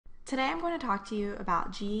Today I'm going to talk to you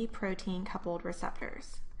about G protein coupled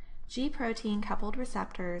receptors. G protein coupled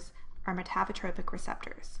receptors are metabotropic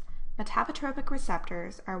receptors. Metabotropic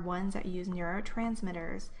receptors are ones that use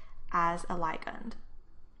neurotransmitters as a ligand.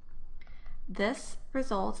 This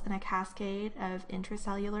results in a cascade of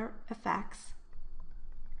intracellular effects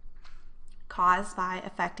caused by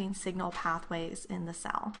affecting signal pathways in the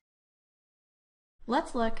cell.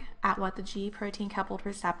 Let's look at what the G protein coupled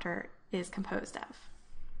receptor is composed of.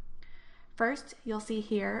 First, you'll see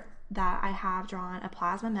here that I have drawn a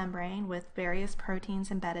plasma membrane with various proteins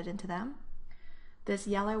embedded into them. This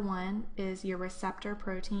yellow one is your receptor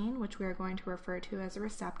protein, which we are going to refer to as a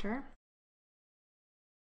receptor.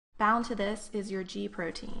 Bound to this is your G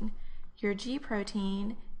protein. Your G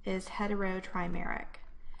protein is heterotrimeric.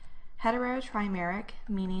 Heterotrimeric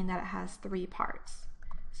meaning that it has three parts.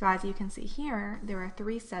 So as you can see here, there are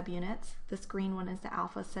three subunits. This green one is the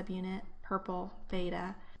alpha subunit, purple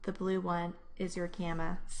beta, the blue one is your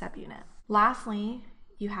gamma subunit. Lastly,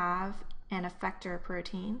 you have an effector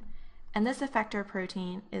protein, and this effector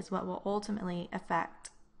protein is what will ultimately affect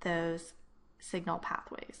those signal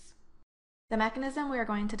pathways. The mechanism we are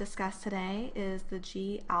going to discuss today is the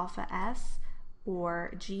G-alpha S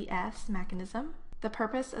or GS mechanism. The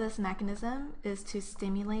purpose of this mechanism is to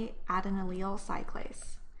stimulate adenylyl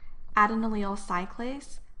cyclase. Adenylyl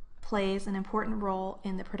cyclase plays an important role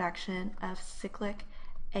in the production of cyclic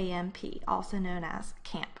AMP, also known as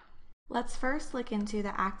CAMP. Let's first look into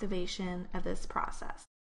the activation of this process.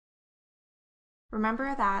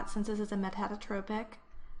 Remember that since this is a metabotropic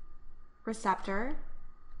receptor,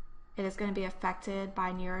 it is going to be affected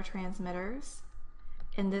by neurotransmitters.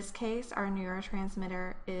 In this case, our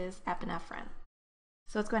neurotransmitter is epinephrine.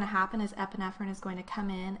 So what's going to happen is epinephrine is going to come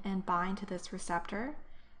in and bind to this receptor,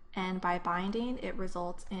 and by binding, it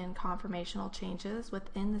results in conformational changes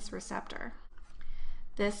within this receptor.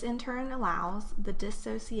 This in turn allows the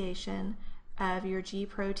dissociation of your G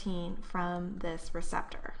protein from this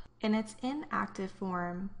receptor. In its inactive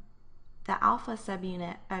form, the alpha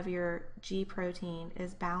subunit of your G protein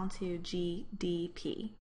is bound to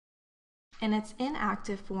GDP. In its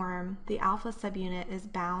inactive form, the alpha subunit is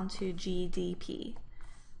bound to GDP.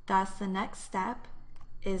 Thus, the next step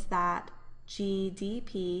is that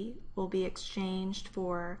GDP will be exchanged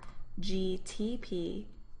for GTP,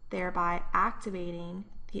 thereby activating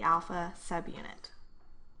the alpha subunit.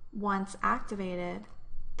 Once activated,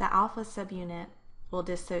 the alpha subunit will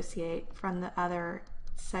dissociate from the other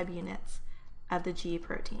subunits of the G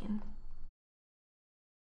protein.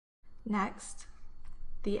 Next,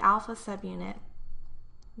 the alpha subunit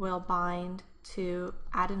will bind to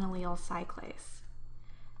adenylyl cyclase.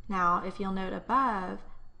 Now, if you'll note above,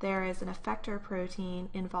 there is an effector protein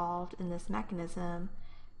involved in this mechanism,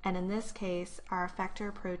 and in this case, our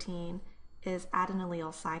effector protein is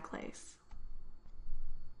adenylyl cyclase.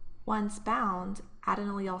 Once bound,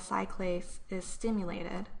 adenylyl cyclase is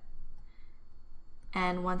stimulated,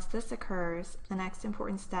 and once this occurs, the next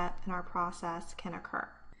important step in our process can occur.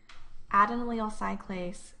 Adenylyl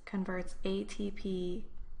cyclase converts ATP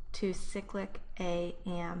to cyclic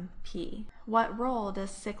AMP. What role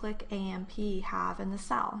does cyclic AMP have in the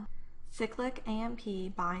cell? Cyclic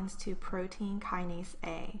AMP binds to protein kinase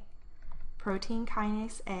A. Protein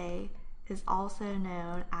kinase A is also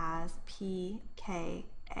known as pKa.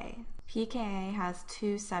 pKa has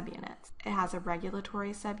two subunits. It has a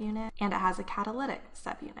regulatory subunit and it has a catalytic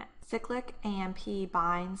subunit. Cyclic AMP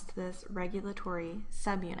binds to this regulatory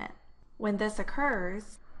subunit. When this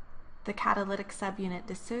occurs, the catalytic subunit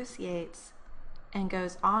dissociates and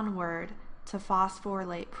goes onward to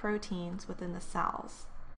phosphorylate proteins within the cells.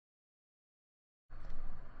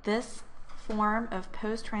 This form of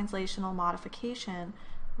post-translational modification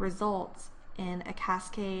results in a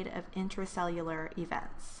cascade of intracellular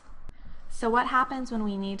events. So what happens when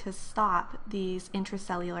we need to stop these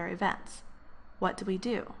intracellular events? What do we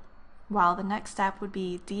do? Well, the next step would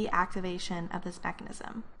be deactivation of this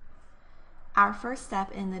mechanism. Our first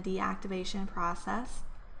step in the deactivation process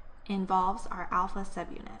involves our alpha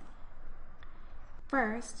subunit.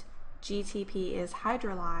 First, GTP is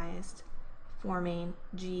hydrolyzed, forming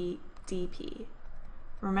GDP.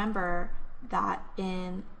 Remember that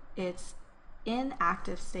in its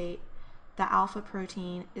inactive state, the alpha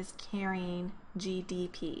protein is carrying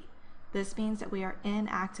GDP. This means that we are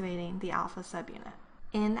inactivating the alpha subunit.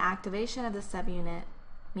 Inactivation of the subunit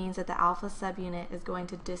means that the alpha subunit is going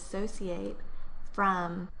to dissociate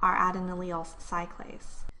from our adenylyl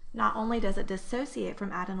cyclase. Not only does it dissociate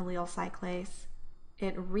from adenylyl cyclase,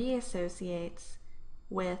 it reassociates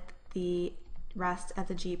with the rest of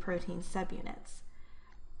the G protein subunits,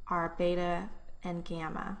 our beta and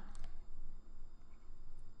gamma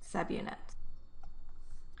subunit.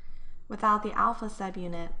 Without the alpha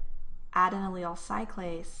subunit, adenylyl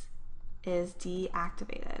cyclase is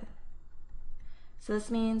deactivated. So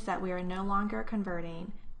this means that we are no longer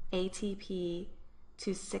converting ATP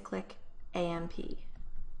to cyclic AMP.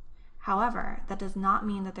 However, that does not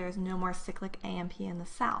mean that there is no more cyclic AMP in the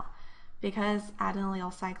cell. Because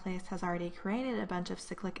adenylyl cyclase has already created a bunch of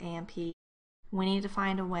cyclic AMP, we need to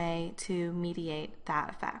find a way to mediate that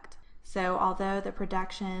effect. So although the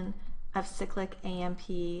production of cyclic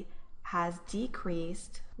AMP has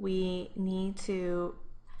decreased, we need to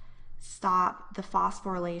stop the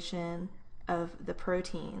phosphorylation of the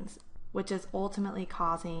proteins, which is ultimately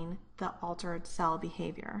causing the altered cell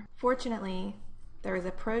behavior. Fortunately, there is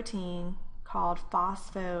a protein called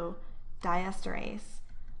phosphodiesterase.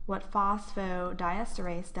 What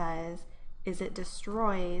phosphodiesterase does is it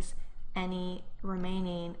destroys any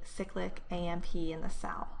remaining cyclic AMP in the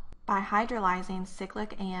cell. By hydrolyzing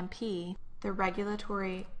cyclic AMP, the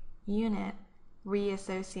regulatory unit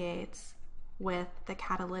reassociates with the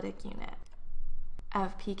catalytic unit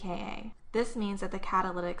of pKa. This means that the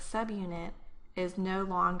catalytic subunit is no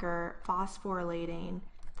longer phosphorylating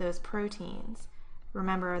those proteins.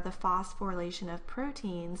 Remember, the phosphorylation of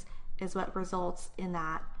proteins is what results in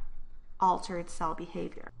that altered cell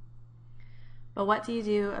behavior. But what do you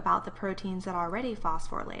do about the proteins that are already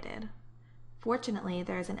phosphorylated? Fortunately,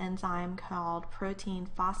 there's an enzyme called protein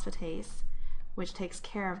phosphatase, which takes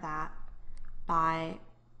care of that by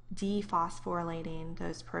dephosphorylating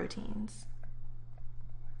those proteins.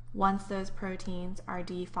 Once those proteins are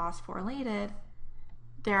dephosphorylated,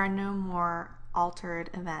 there are no more altered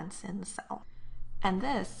events in the cell. And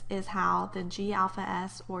this is how the G-alpha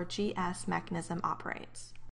S or GS mechanism operates.